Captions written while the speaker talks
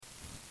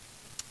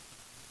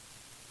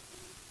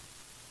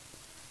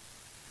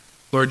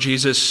Lord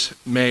Jesus,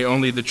 may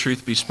only the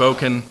truth be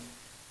spoken,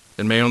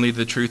 and may only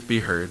the truth be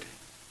heard.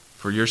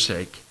 For your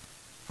sake.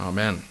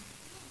 Amen.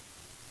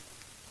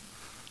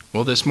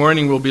 Well, this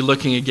morning we'll be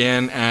looking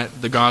again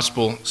at the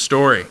gospel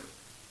story.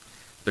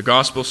 The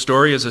gospel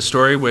story is a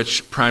story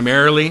which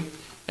primarily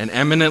and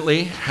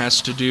eminently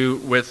has to do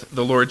with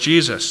the Lord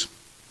Jesus.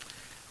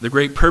 The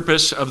great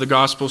purpose of the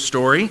gospel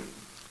story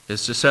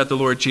is to set the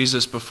Lord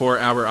Jesus before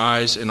our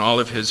eyes in all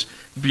of his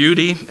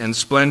beauty and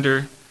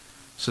splendor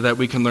so that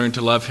we can learn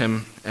to love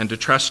him and to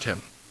trust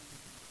him.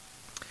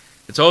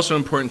 It's also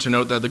important to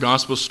note that the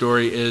gospel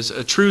story is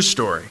a true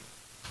story.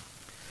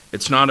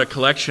 It's not a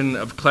collection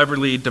of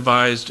cleverly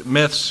devised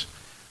myths,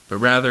 but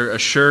rather a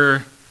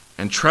sure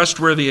and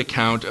trustworthy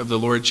account of the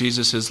Lord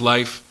Jesus'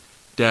 life,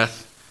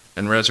 death,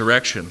 and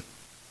resurrection.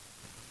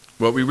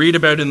 What we read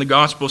about in the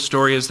gospel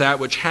story is that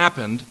which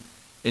happened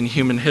in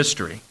human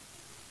history.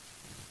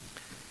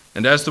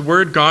 And as the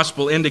word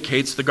gospel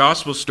indicates, the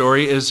gospel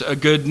story is a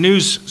good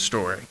news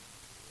story.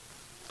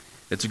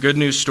 It's a good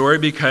news story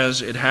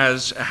because it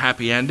has a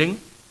happy ending,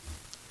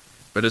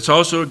 but it's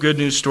also a good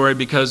news story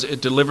because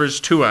it delivers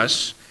to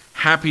us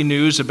happy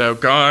news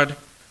about God,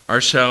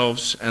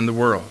 ourselves, and the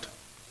world.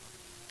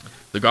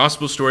 The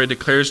gospel story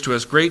declares to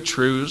us great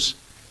truths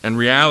and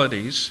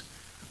realities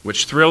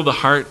which thrill the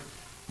heart,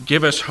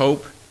 give us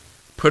hope,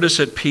 put us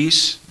at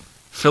peace,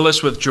 fill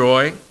us with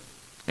joy,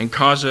 and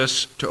cause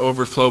us to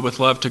overflow with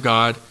love to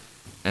God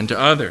and to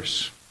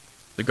others.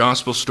 The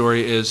gospel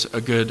story is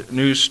a good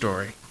news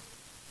story.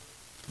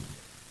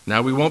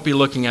 Now, we won't be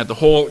looking at the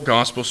whole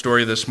gospel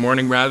story this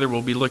morning. Rather,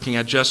 we'll be looking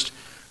at just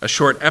a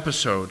short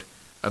episode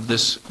of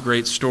this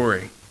great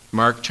story.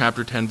 Mark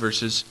chapter 10,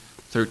 verses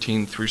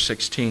 13 through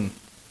 16.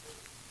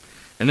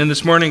 And in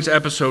this morning's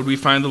episode, we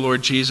find the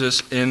Lord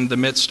Jesus in the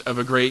midst of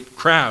a great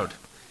crowd.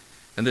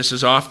 And this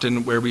is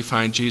often where we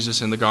find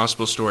Jesus in the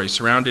gospel story,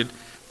 surrounded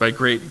by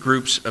great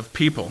groups of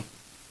people.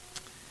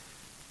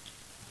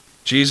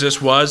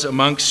 Jesus was,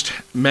 amongst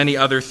many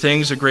other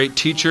things, a great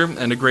teacher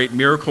and a great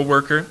miracle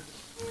worker.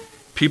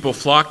 People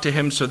flocked to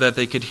him so that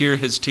they could hear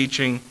his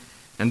teaching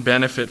and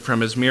benefit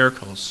from his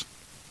miracles.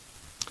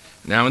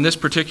 Now, in this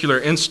particular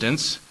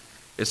instance,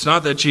 it's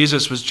not that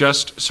Jesus was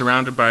just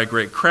surrounded by a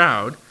great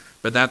crowd,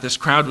 but that this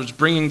crowd was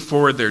bringing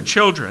forward their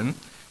children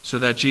so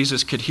that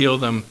Jesus could heal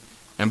them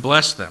and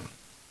bless them.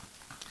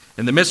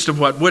 In the midst of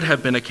what would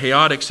have been a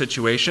chaotic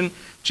situation,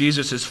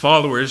 Jesus'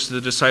 followers,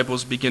 the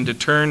disciples, begin to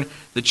turn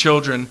the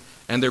children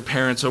and their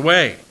parents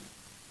away.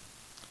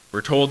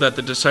 We're told that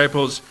the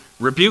disciples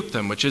rebuked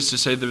them, which is to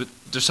say the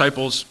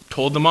disciples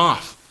told them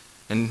off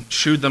and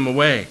shooed them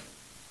away.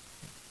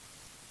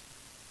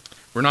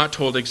 We're not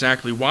told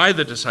exactly why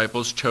the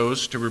disciples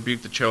chose to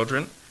rebuke the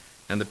children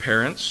and the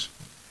parents,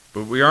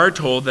 but we are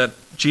told that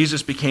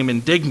Jesus became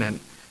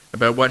indignant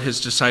about what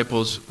his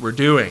disciples were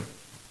doing.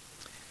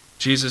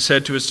 Jesus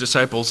said to his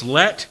disciples,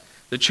 "Let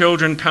the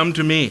children come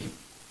to me.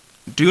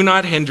 Do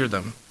not hinder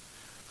them,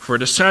 for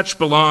to such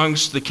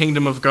belongs the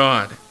kingdom of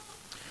God.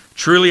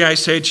 Truly I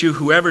say to you,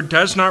 whoever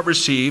does not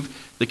receive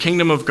the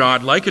kingdom of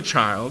God like a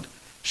child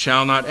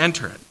shall not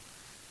enter it."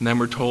 And then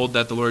we're told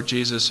that the Lord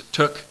Jesus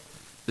took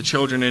the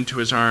children into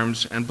his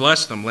arms and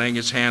blessed them, laying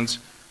his hands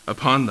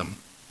upon them.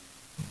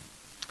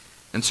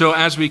 And so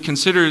as we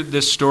consider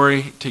this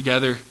story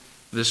together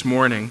this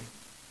morning,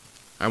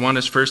 I want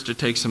us first to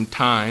take some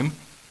time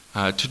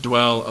to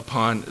dwell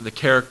upon the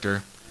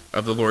character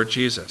of the Lord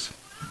Jesus.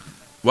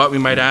 What, we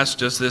might ask,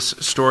 does this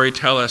story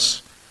tell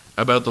us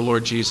about the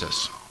Lord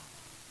Jesus?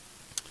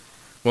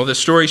 Well, the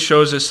story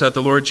shows us that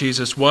the Lord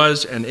Jesus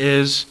was and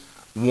is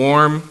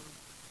warm,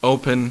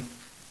 open,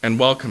 and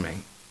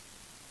welcoming.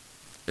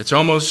 It's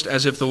almost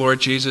as if the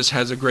Lord Jesus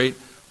has a great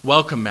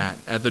welcome mat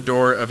at the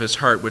door of his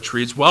heart, which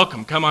reads,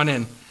 "Welcome, come on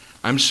in.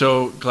 I'm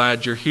so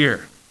glad you're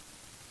here."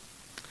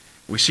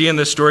 We see in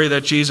this story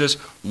that Jesus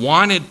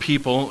wanted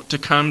people to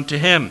come to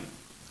him.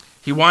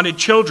 He wanted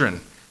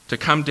children to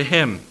come to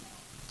him.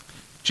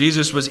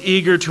 Jesus was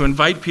eager to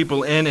invite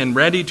people in and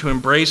ready to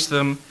embrace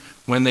them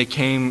when they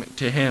came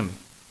to him.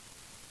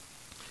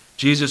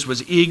 Jesus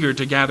was eager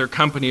to gather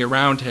company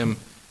around him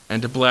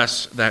and to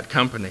bless that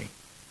company.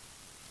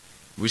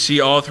 We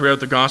see all throughout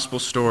the gospel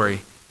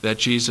story that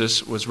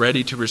Jesus was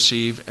ready to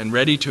receive and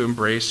ready to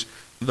embrace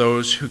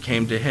those who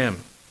came to him.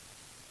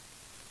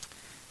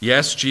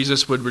 Yes,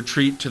 Jesus would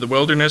retreat to the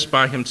wilderness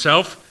by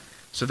himself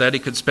so that he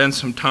could spend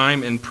some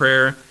time in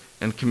prayer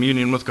and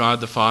communion with God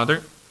the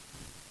Father.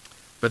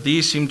 But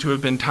these seem to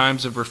have been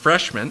times of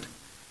refreshment,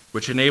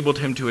 which enabled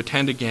him to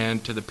attend again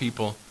to the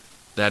people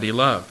that he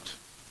loved.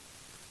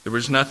 There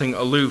was nothing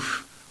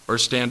aloof or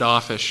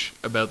standoffish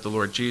about the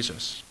Lord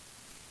Jesus.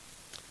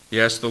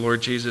 Yes, the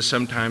Lord Jesus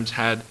sometimes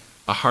had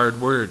a hard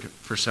word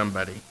for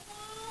somebody,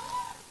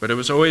 but it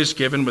was always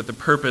given with the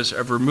purpose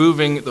of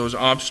removing those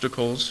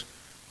obstacles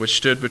which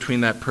stood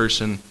between that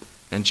person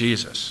and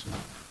Jesus.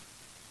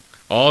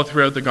 All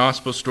throughout the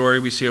gospel story,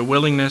 we see a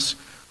willingness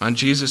on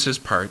Jesus'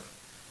 part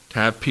to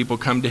have people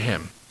come to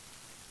him.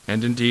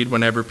 And indeed,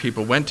 whenever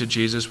people went to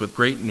Jesus with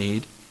great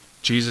need,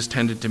 Jesus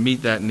tended to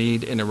meet that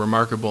need in a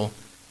remarkable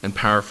and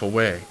powerful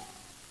way.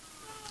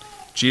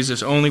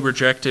 Jesus only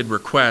rejected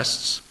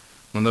requests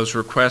when those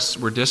requests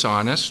were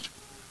dishonest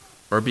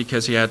or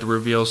because he had to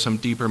reveal some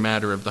deeper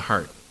matter of the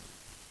heart.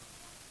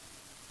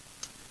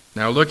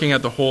 Now, looking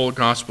at the whole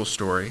gospel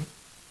story,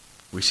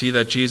 we see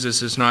that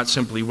Jesus is not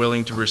simply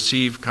willing to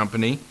receive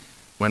company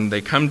when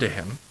they come to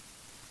him.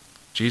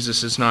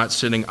 Jesus is not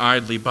sitting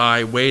idly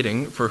by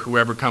waiting for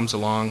whoever comes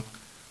along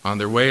on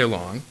their way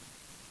along.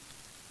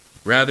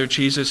 Rather,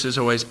 Jesus is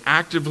always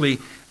actively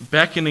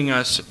beckoning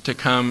us to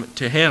come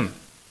to him.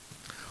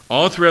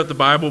 All throughout the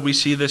Bible, we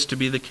see this to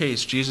be the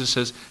case. Jesus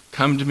says,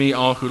 "Come to me,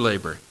 all who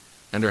labor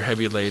and are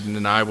heavy laden,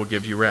 and I will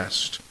give you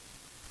rest."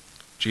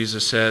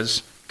 Jesus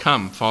says,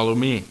 "Come, follow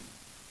me."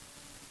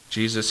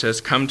 Jesus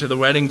says, "Come to the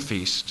wedding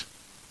feast."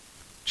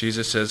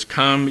 Jesus says,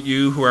 "Come,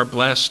 you who are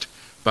blessed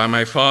by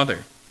my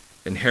Father,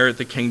 inherit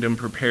the kingdom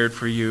prepared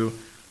for you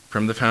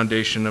from the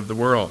foundation of the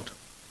world."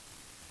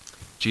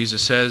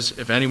 Jesus says,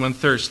 "If anyone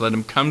thirsts, let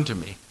him come to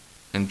me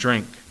and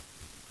drink."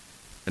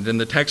 And in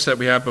the text that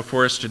we have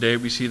before us today,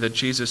 we see that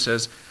Jesus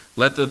says,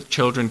 "Let the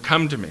children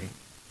come to me.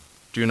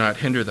 Do not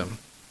hinder them."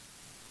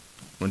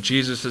 When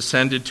Jesus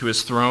ascended to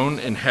his throne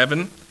in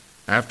heaven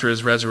after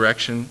his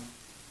resurrection,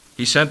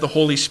 he sent the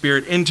Holy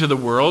Spirit into the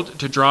world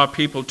to draw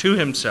people to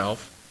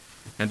himself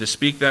and to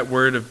speak that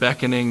word of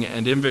beckoning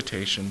and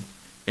invitation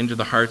into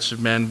the hearts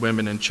of men,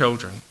 women, and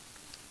children.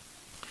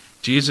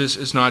 Jesus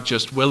is not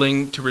just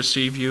willing to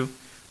receive you,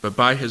 but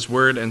by his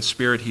word and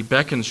spirit he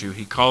beckons you,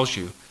 he calls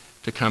you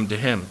to come to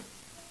him.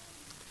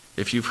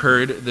 If you've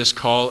heard this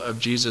call of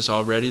Jesus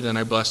already, then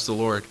I bless the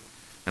Lord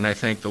and I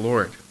thank the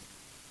Lord.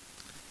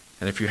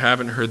 And if you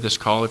haven't heard this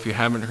call, if you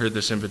haven't heard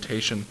this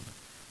invitation,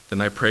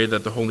 then I pray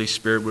that the Holy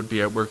Spirit would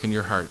be at work in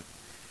your heart,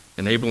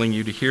 enabling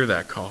you to hear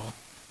that call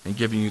and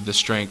giving you the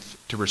strength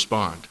to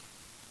respond.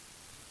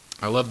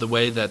 I love the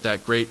way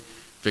that great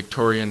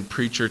Victorian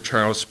preacher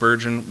Charles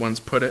Spurgeon once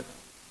put it.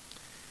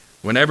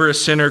 Whenever a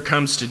sinner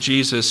comes to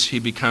Jesus, he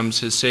becomes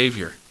his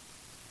Savior.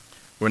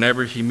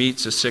 Whenever he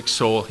meets a sick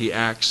soul, he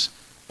acts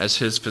as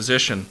his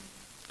physician.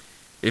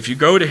 If you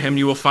go to him,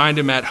 you will find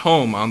him at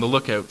home on the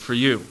lookout for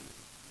you.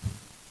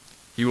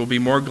 He will be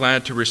more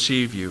glad to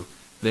receive you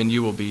than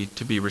you will be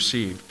to be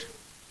received.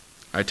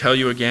 I tell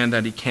you again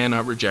that he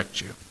cannot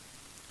reject you.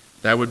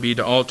 That would be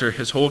to alter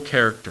his whole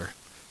character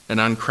and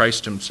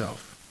unchrist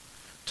himself.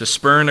 To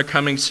spurn a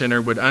coming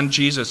sinner would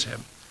un-Jesus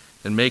him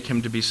and make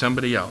him to be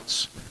somebody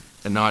else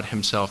and not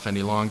himself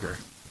any longer.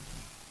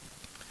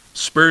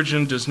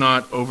 Spurgeon does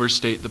not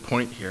overstate the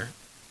point here.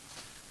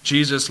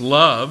 Jesus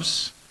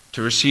loves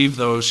to receive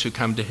those who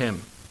come to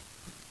him.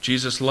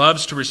 Jesus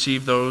loves to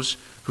receive those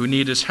who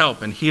need his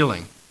help and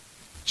healing.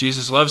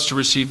 Jesus loves to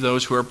receive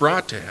those who are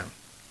brought to him.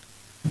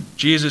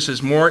 Jesus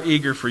is more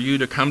eager for you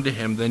to come to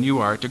him than you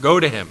are to go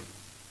to him.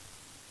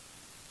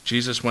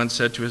 Jesus once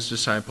said to his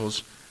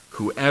disciples,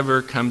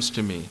 "Whoever comes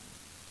to me,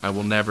 I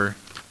will never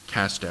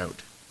cast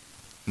out."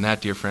 And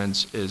that, dear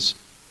friends, is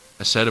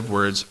a set of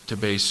words to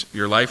base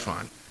your life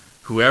on.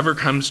 Whoever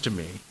comes to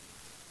me,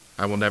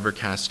 I will never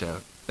cast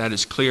out. That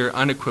is clear,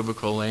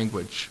 unequivocal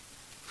language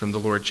from the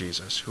Lord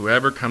Jesus.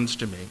 Whoever comes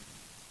to me,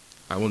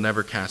 I will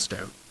never cast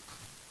out.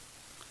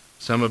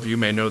 Some of you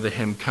may know the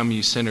hymn "Come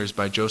Ye Sinners"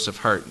 by Joseph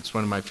Hart. It's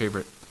one of my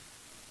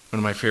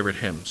favorite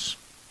hymns.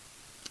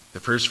 The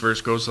first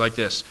verse goes like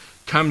this: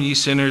 "Come ye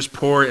sinners,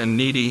 poor and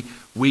needy,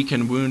 weak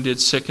and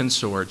wounded, sick and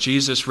sore.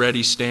 Jesus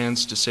ready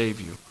stands to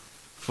save you,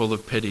 full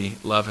of pity,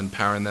 love, and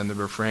power." And then the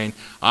refrain: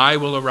 "I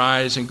will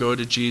arise and go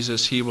to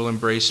Jesus. He will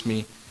embrace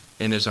me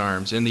in his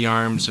arms. In the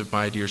arms of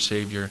my dear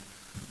Savior,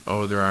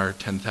 oh, there are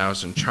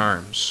 10,000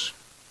 charms."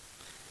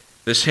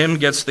 This hymn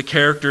gets the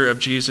character of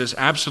Jesus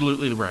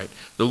absolutely right.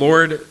 The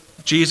Lord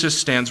Jesus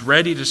stands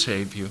ready to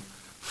save you,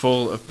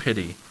 full of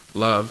pity,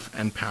 love,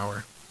 and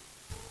power.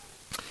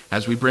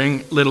 As we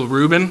bring little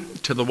Reuben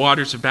to the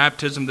waters of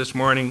baptism this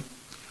morning,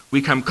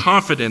 we come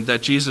confident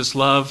that Jesus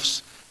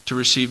loves to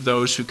receive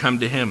those who come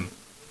to him.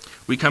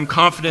 We come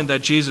confident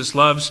that Jesus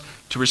loves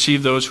to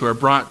receive those who are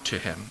brought to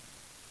him.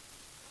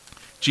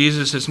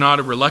 Jesus is not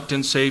a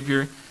reluctant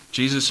Savior.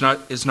 Jesus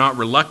is not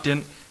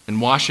reluctant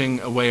in washing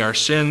away our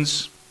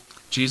sins.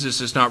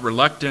 Jesus is not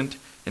reluctant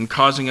in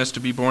causing us to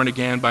be born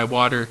again by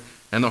water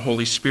and the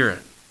Holy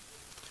Spirit.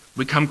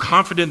 We come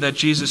confident that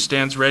Jesus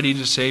stands ready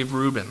to save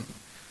Reuben,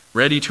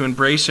 ready to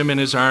embrace him in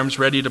his arms,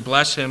 ready to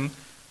bless him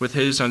with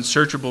his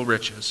unsearchable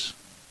riches.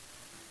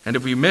 And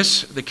if we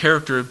miss the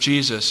character of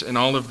Jesus in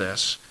all of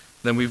this,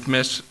 then we've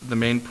missed the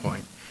main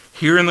point.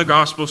 Here in the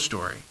gospel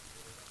story,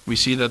 we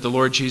see that the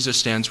Lord Jesus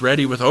stands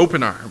ready with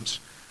open arms,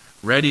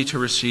 ready to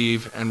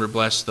receive and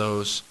bless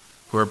those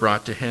who are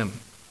brought to him.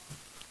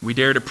 We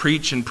dare to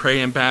preach and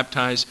pray and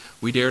baptize.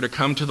 We dare to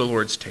come to the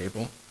Lord's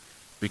table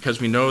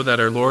because we know that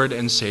our Lord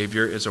and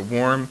Savior is a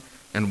warm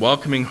and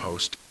welcoming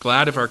host,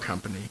 glad of our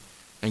company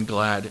and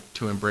glad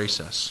to embrace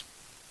us.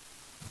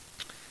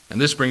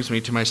 And this brings me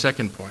to my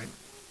second point.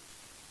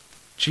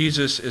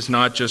 Jesus is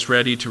not just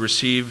ready to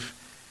receive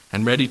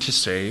and ready to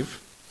save,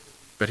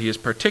 but he is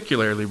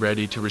particularly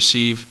ready to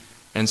receive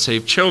and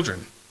save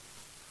children.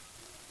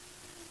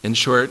 In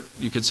short,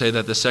 you could say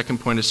that the second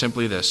point is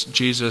simply this: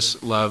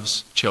 Jesus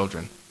loves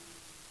children.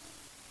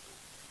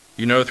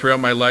 You know, throughout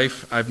my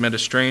life, I've met a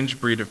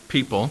strange breed of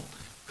people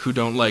who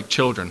don't like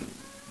children.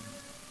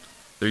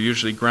 They're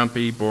usually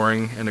grumpy,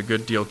 boring, and a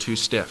good deal too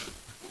stiff.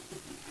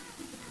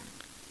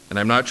 And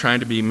I'm not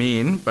trying to be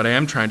mean, but I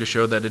am trying to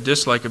show that a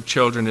dislike of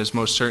children is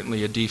most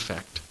certainly a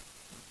defect.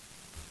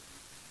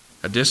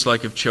 A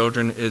dislike of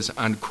children is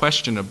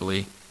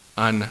unquestionably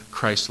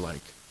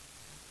un-Christ-like.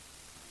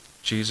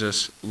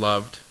 Jesus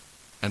loved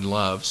and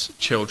loves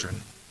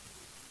children.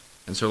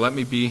 And so let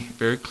me be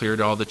very clear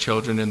to all the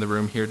children in the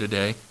room here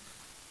today.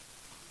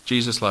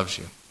 Jesus loves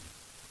you.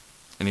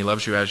 And he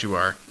loves you as you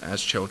are,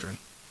 as children.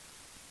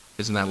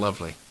 Isn't that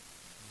lovely?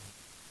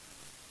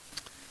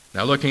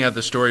 Now, looking at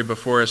the story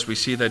before us, we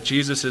see that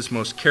Jesus'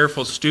 most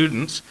careful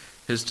students,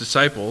 his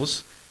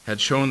disciples,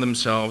 had shown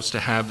themselves to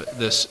have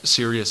this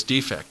serious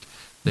defect.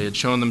 They had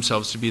shown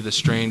themselves to be the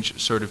strange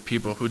sort of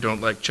people who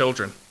don't like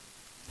children.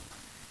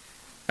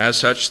 As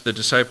such, the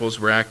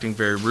disciples were acting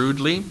very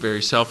rudely,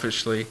 very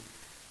selfishly,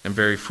 and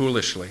very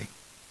foolishly.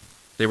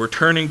 They were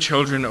turning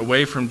children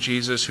away from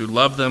Jesus, who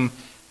loved them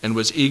and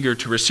was eager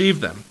to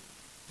receive them.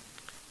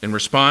 In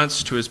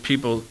response to his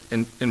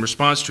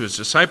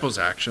disciples'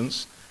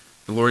 actions,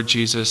 the Lord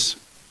Jesus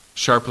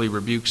sharply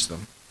rebukes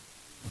them.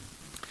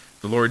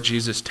 The Lord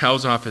Jesus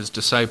tells off his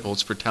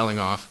disciples for telling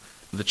off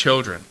the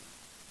children.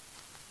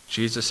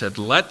 Jesus said,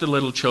 "Let the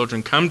little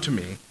children come to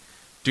me.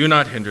 Do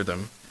not hinder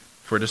them,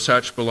 for to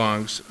such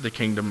belongs the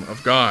kingdom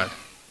of God."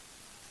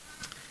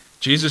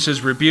 Jesus'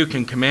 rebuke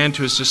and command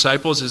to his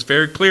disciples is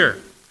very clear.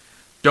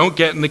 Don't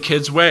get in the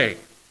kids' way.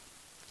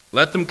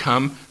 Let them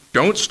come.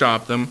 Don't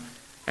stop them.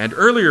 And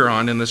earlier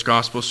on in this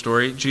gospel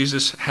story,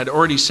 Jesus had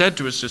already said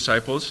to his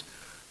disciples,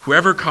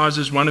 "Whoever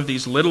causes one of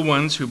these little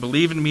ones who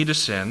believe in me to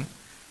sin,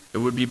 it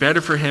would be better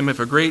for him if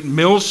a great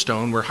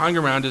millstone were hung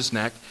around his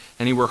neck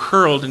and he were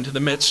hurled into the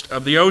midst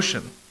of the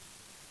ocean."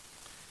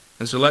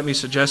 And so let me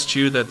suggest to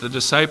you that the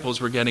disciples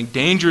were getting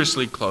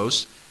dangerously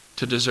close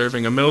to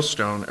deserving a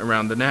millstone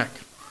around the neck.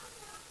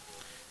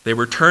 They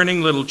were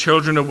turning little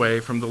children away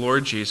from the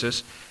Lord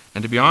Jesus,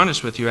 and to be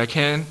honest with you, I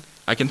can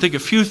think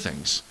of few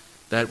things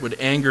that would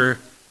anger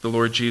the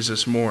Lord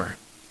Jesus more.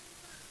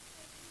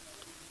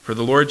 For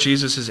the Lord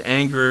Jesus'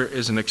 anger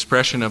is an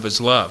expression of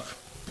his love,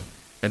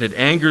 and it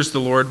angers the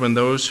Lord when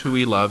those who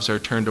he loves are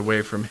turned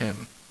away from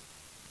him.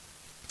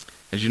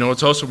 As you know,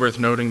 it's also worth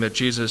noting that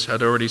Jesus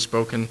had already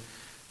spoken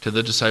to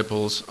the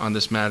disciples on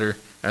this matter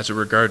as it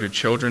regarded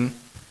children.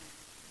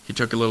 He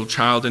took a little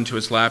child into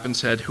his lap and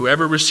said,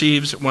 "Whoever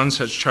receives one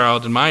such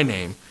child in my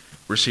name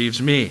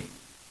receives me."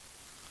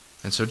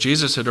 And so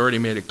Jesus had already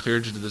made it clear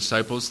to the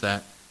disciples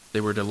that they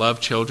were to love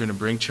children and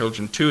bring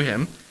children to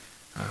him,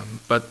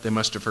 but they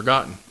must have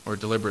forgotten or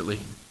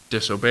deliberately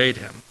disobeyed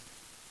him.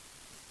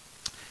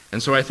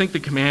 And so I think the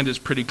command is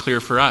pretty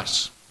clear for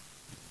us.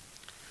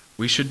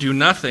 We should do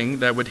nothing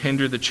that would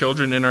hinder the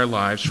children in our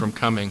lives from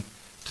coming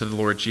to the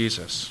Lord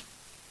Jesus.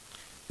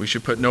 We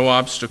should put no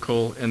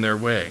obstacle in their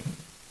way.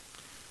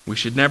 We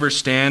should never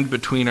stand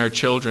between our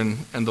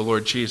children and the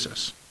Lord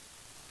Jesus.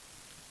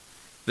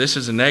 This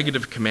is a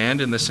negative command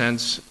in the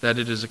sense that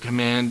it is a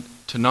command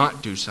to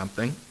not do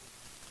something,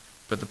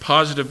 but the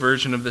positive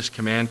version of this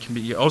command can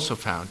be also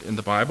found in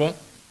the Bible.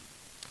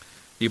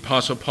 The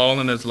Apostle Paul,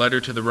 in his letter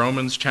to the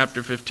Romans,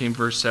 chapter 15,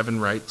 verse 7,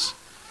 writes,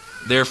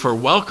 "Therefore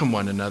welcome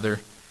one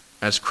another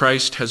as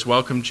Christ has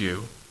welcomed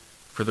you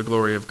for the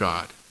glory of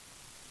God."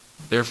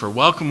 Therefore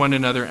welcome one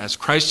another as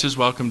Christ has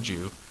welcomed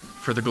you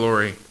for the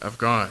glory of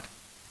God.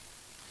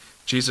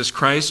 Jesus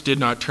Christ did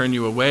not turn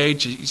you away.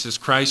 Jesus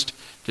Christ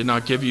did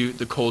not give you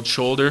the cold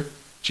shoulder.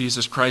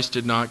 Jesus Christ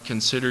did not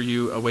consider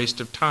you a waste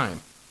of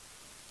time.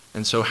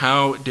 And so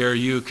how dare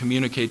you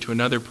communicate to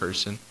another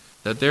person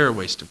that they're a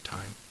waste of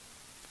time,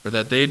 or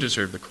that they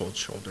deserve the cold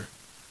shoulder,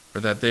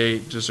 or that they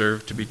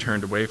deserve to be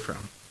turned away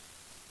from?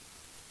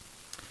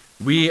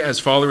 We, as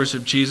followers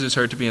of Jesus,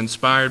 are to be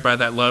inspired by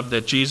that love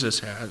that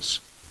Jesus has.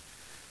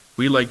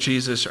 We, like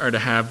Jesus, are to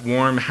have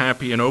warm,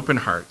 happy, and open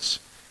hearts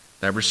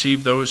that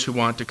receive those who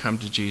want to come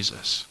to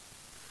Jesus.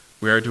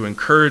 We are to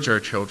encourage our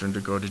children to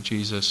go to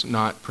Jesus,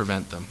 not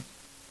prevent them.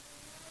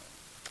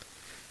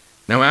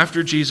 Now,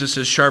 after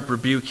Jesus' sharp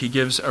rebuke, he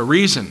gives a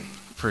reason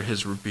for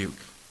his rebuke.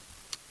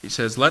 He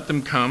says, "Let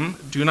them come,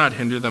 do not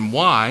hinder them."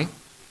 Why?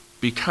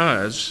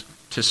 Because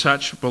to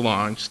such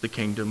belongs the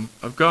kingdom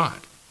of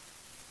God.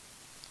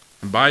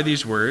 And by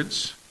these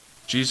words,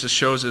 Jesus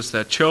shows us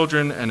that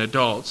children and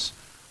adults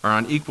are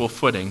on equal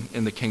footing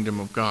in the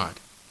kingdom of God.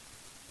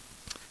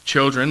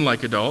 Children,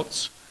 like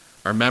adults,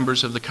 are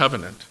members of the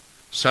covenant,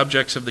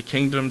 subjects of the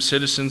kingdom,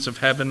 citizens of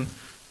heaven,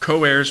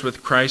 co-heirs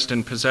with Christ,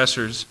 and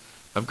possessors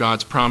of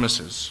God's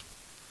promises.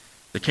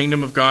 The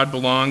kingdom of God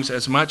belongs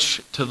as much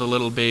to the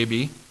little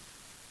baby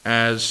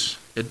as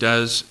it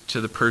does to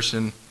the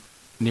person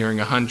nearing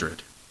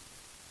 100.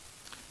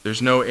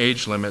 There's no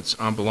age limits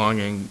on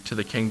belonging to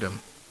the kingdom.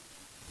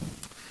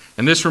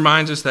 And this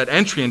reminds us that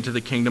entry into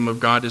the kingdom of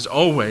God is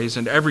always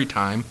and every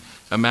time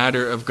a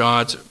matter of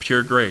God's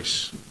pure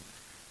grace.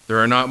 There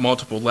are not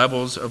multiple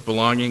levels of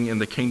belonging in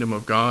the kingdom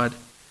of God.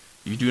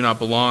 You do not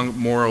belong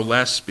more or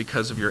less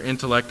because of your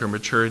intellect or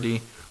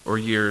maturity or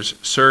years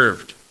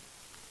served.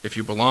 If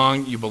you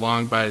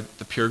belong by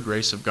the pure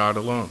grace of God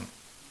alone.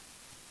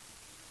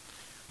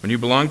 When you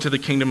belong to the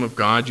kingdom of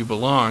God, you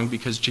belong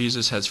because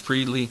Jesus has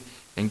freely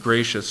and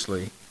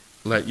graciously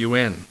let you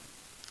in.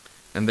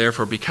 And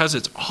therefore, because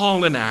it's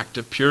all an act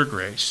of pure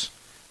grace,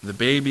 the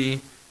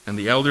baby and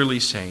the elderly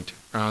saint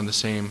are on the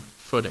same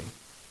footing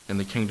in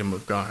the kingdom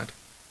of God.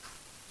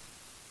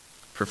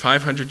 For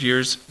 500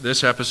 years,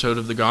 this episode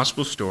of the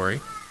gospel story,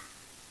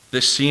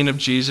 this scene of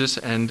Jesus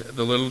and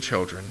the little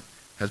children,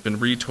 has been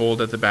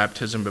retold at the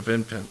baptism of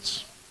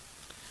infants.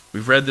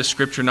 We've read this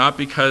scripture not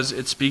because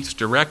it speaks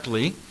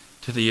directly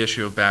to the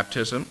issue of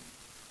baptism,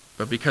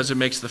 but because it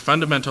makes the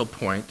fundamental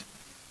point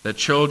that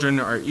children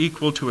are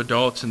equal to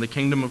adults in the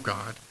kingdom of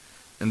God,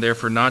 and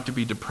therefore not to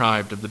be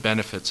deprived of the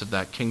benefits of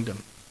that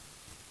kingdom.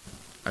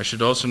 I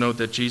should also note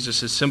that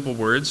Jesus' simple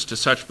words, "To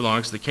such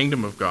belongs the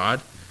kingdom of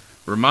God,"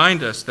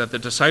 remind us that the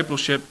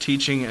discipleship,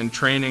 teaching, and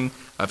training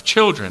of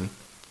children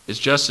is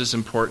just as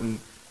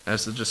important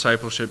as the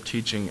discipleship,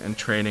 teaching, and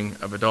training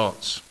of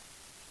adults.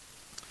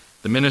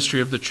 The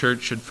ministry of the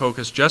church should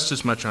focus just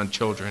as much on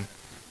children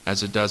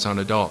as it does on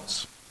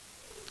adults.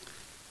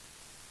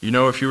 You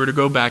know, if you were to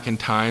go back in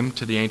time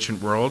to the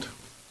ancient world,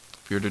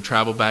 if you were to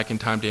travel back in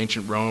time to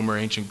ancient Rome or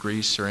ancient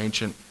Greece or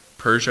ancient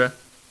Persia,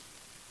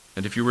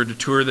 and if you were to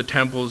tour the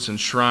temples and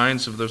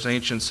shrines of those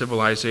ancient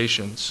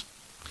civilizations,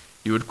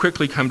 you would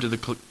quickly come to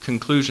the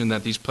conclusion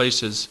that these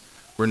places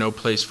were no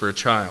place for a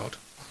child.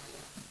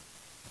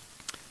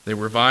 They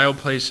were vile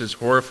places,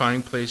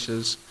 horrifying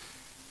places,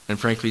 and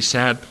frankly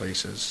sad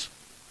places.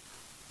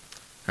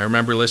 I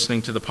remember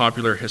listening to the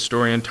popular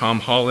historian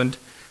Tom Holland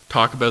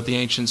talk about the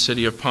ancient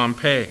city of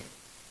Pompeii,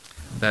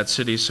 that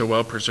city so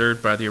well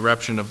preserved by the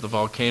eruption of the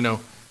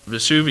volcano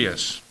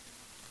Vesuvius.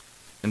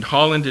 And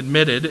Holland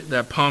admitted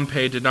that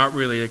Pompeii did not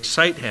really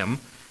excite him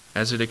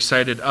as it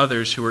excited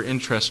others who were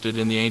interested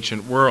in the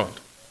ancient world.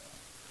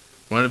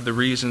 One of the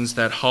reasons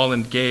that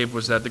Holland gave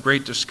was that the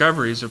great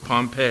discoveries of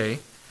Pompeii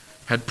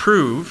had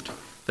proved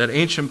that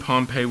ancient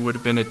Pompeii would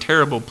have been a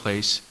terrible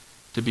place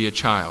to be a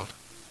child.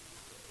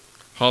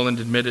 Holland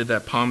admitted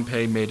that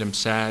Pompeii made him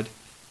sad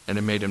and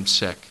it made him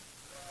sick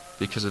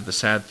because of the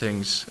sad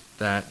things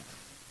that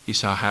he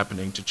saw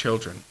happening to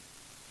children.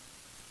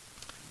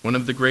 One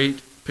of the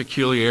great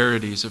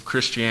peculiarities of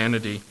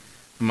Christianity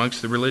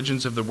amongst the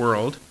religions of the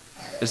world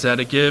is that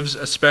it gives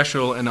a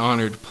special and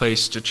honored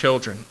place to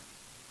children.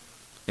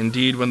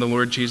 Indeed, when the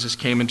Lord Jesus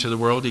came into the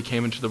world, he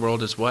came into the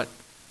world as what?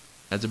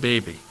 As a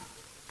baby.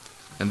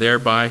 And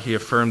thereby he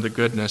affirmed the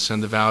goodness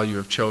and the value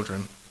of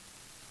children.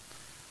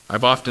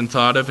 I've often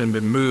thought of and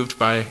been moved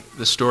by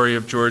the story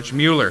of George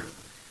Mueller,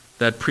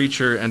 that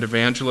preacher and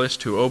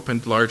evangelist who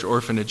opened large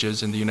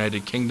orphanages in the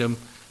United Kingdom,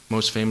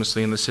 most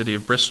famously in the city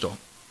of Bristol.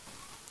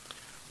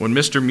 When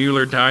Mr.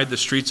 Mueller died, the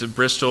streets of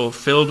Bristol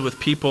filled with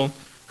people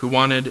who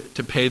wanted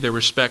to pay their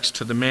respects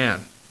to the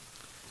man.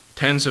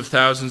 Tens of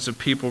thousands of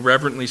people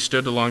reverently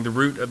stood along the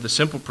route of the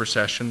simple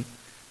procession.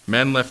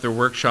 Men left their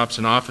workshops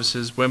and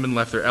offices, women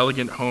left their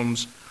elegant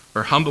homes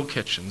or humble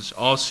kitchens,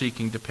 all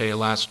seeking to pay a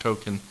last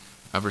token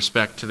of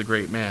respect to the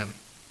great man.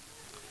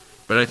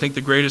 But I think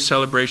the greatest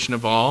celebration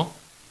of all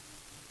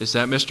is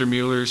that Mr.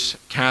 Mueller's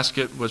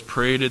casket was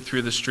paraded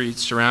through the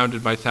streets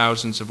surrounded by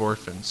thousands of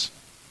orphans.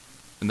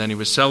 And then he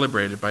was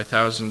celebrated by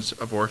thousands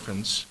of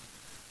orphans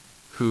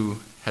who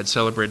had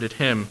celebrated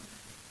him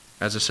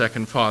as a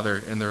second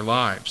father in their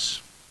lives.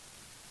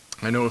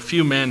 I know a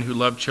few men who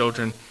love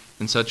children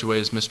in such a way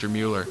as Mr.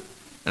 Mueller,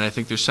 and I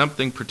think there's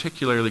something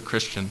particularly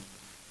Christian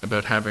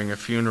about having a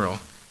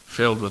funeral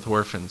filled with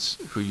orphans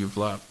who you've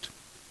loved.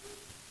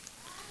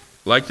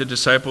 Like the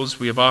disciples,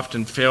 we have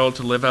often failed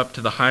to live up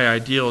to the high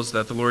ideals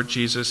that the Lord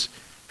Jesus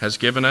has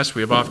given us.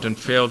 We have often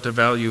failed to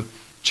value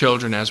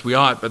children as we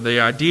ought, but the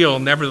ideal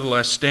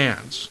nevertheless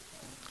stands.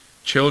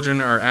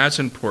 Children are as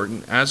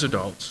important as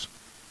adults,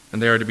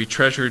 and they are to be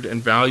treasured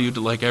and valued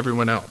like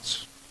everyone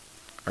else.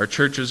 Our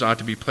churches ought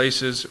to be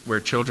places where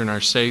children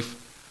are safe,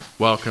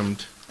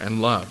 welcomed,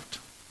 and loved.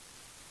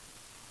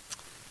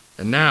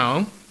 And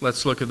now,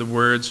 let's look at the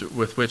words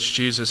with which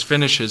Jesus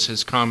finishes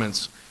his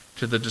comments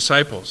to the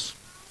disciples.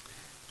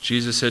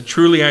 Jesus said,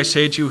 "Truly I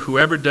say to you,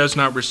 whoever does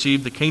not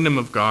receive the kingdom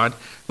of God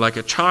like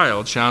a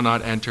child shall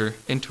not enter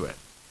into it."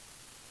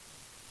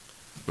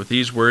 With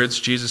these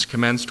words, Jesus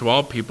commends to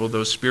all people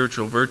those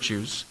spiritual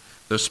virtues,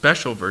 those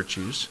special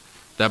virtues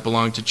that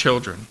belong to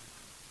children.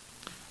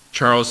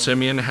 Charles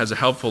Simeon has a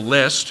helpful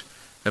list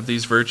of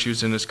these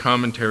virtues in his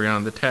commentary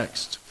on the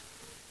text.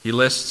 He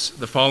lists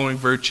the following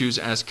virtues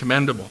as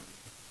commendable: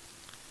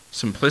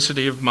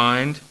 simplicity of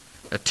mind,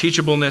 a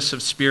teachableness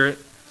of spirit,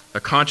 a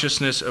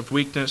consciousness of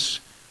weakness,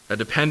 a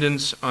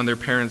dependence on their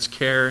parents'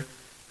 care,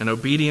 an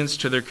obedience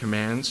to their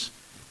commands,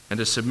 and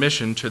a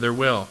submission to their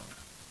will.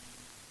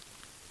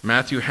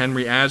 Matthew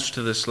Henry adds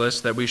to this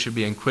list that we should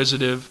be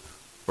inquisitive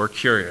or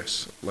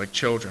curious, like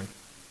children.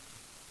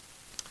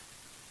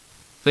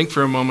 Think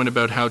for a moment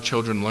about how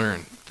children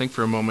learn. Think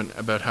for a moment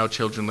about how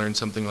children learn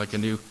something like a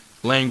new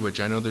language.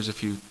 I know there's a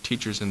few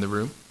teachers in the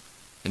room,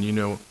 and you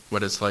know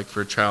what it's like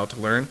for a child to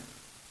learn.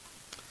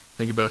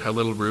 Think about how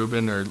little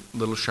Reuben or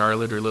little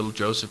Charlotte or little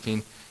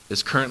Josephine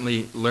is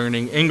currently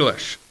learning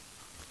English.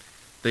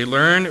 They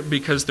learn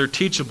because they're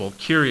teachable,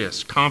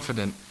 curious,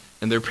 confident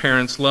in their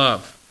parents'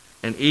 love,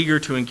 and eager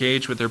to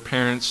engage with their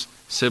parents,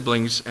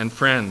 siblings, and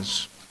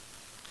friends.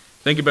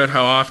 Think about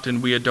how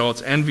often we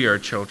adults envy our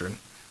children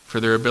for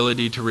their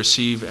ability to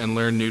receive and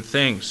learn new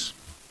things.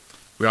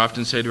 We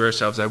often say to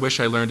ourselves, I wish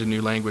I learned a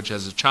new language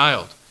as a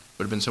child. It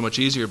would have been so much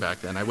easier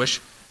back then. I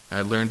wish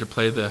I learned to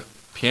play the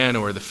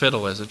piano or the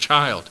fiddle as a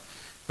child.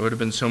 It would have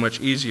been so much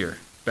easier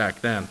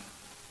back then.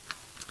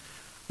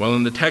 Well,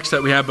 in the text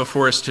that we have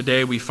before us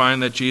today, we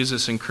find that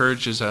Jesus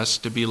encourages us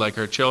to be like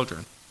our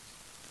children.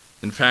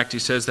 In fact, he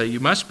says that you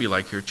must be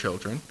like your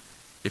children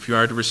if you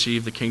are to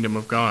receive the kingdom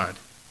of God.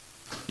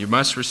 You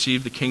must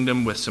receive the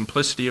kingdom with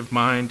simplicity of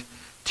mind,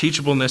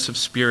 teachableness of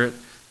spirit,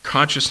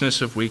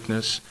 consciousness of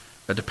weakness,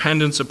 a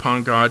dependence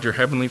upon God, your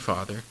heavenly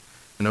Father,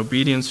 an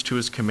obedience to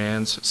his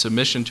commands,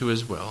 submission to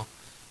his will,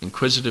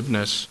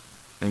 inquisitiveness,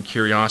 and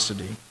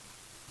curiosity.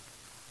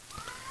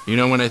 You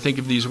know, when I think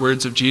of these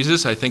words of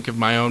Jesus, I think of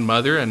my own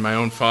mother and my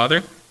own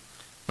father,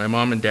 my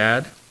mom and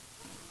dad.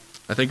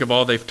 I think of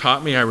all they've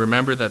taught me. I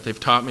remember that they've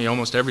taught me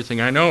almost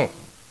everything I know.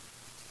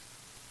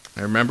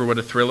 I remember what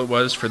a thrill it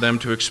was for them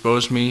to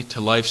expose me to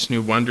life's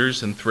new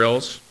wonders and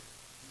thrills.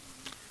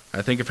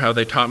 I think of how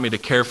they taught me to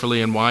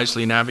carefully and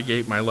wisely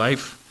navigate my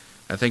life.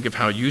 I think of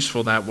how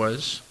useful that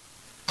was.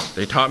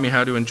 They taught me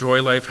how to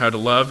enjoy life, how to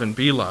love and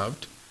be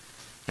loved.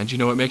 And you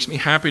know, it makes me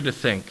happy to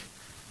think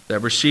that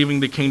receiving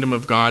the kingdom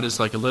of God is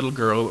like a little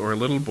girl or a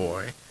little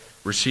boy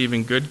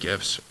receiving good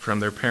gifts from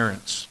their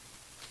parents.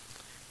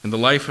 In the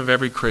life of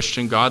every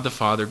Christian, God the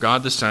Father,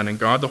 God the Son, and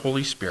God the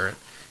Holy Spirit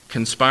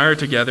conspire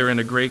together in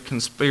a great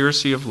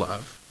conspiracy of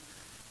love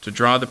to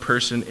draw the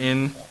person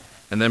in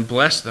and then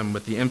bless them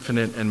with the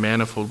infinite and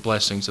manifold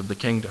blessings of the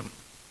kingdom.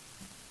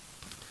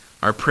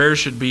 Our prayer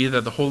should be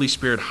that the Holy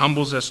Spirit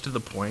humbles us to the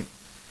point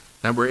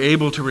that we're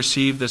able to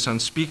receive this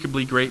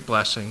unspeakably great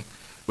blessing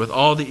with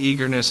all the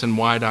eagerness and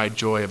wide-eyed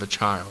joy of a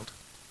child.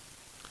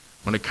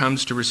 When it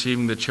comes to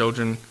receiving the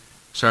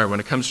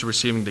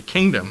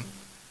kingdom,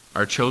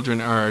 our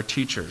children are our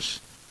teachers,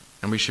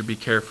 and we should be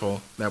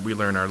careful that we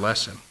learn our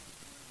lesson.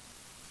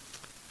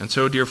 And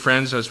so, dear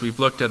friends, as we've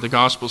looked at the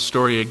gospel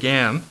story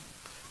again,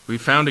 we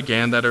found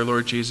again that our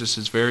Lord Jesus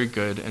is very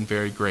good and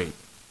very great.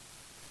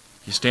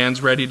 He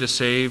stands ready to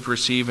save,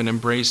 receive, and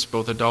embrace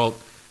both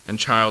adult and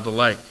child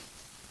alike.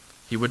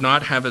 He would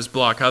not have us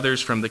block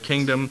others from the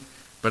kingdom,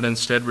 but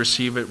instead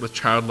receive it with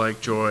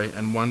childlike joy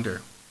and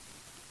wonder.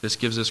 This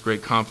gives us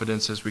great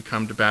confidence as we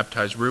come to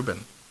baptize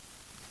Reuben.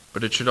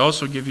 But it should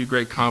also give you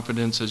great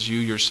confidence as you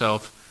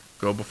yourself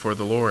go before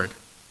the Lord.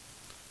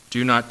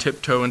 Do not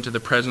tiptoe into the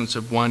presence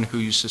of one who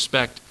you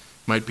suspect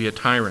might be a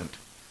tyrant,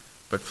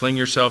 but fling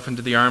yourself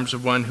into the arms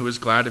of one who is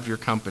glad of your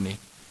company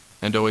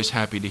and always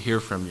happy to hear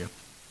from you.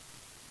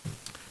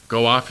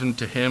 Go often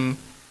to him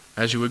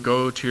as you would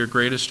go to your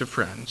greatest of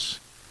friends.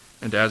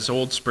 And as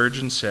old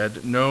Spurgeon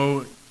said,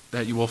 know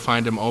that you will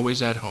find him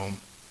always at home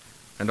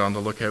and on the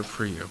lookout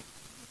for you.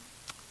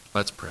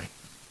 Let's pray.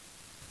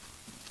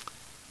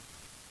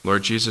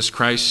 Lord Jesus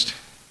Christ,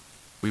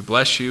 we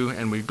bless you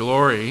and we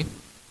glory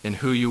in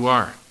who you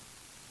are.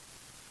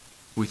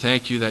 We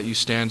thank you that you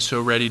stand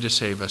so ready to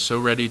save us, so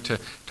ready to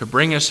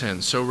bring us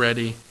in, so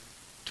ready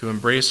to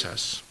embrace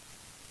us.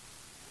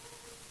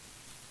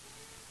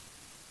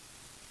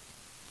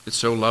 It's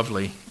so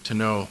lovely to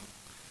know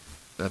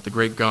that the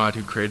great God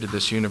who created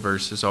this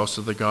universe is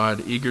also the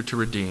God eager to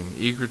redeem,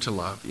 eager to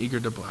love, eager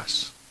to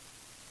bless.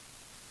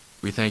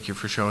 We thank you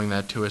for showing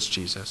that to us,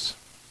 Jesus.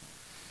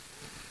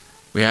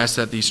 We ask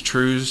that these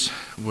truths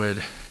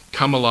would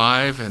come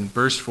alive and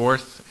burst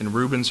forth in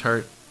Reuben's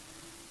heart,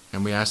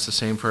 and we ask the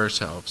same for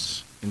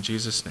ourselves. In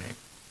Jesus' name,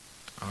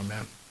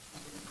 amen.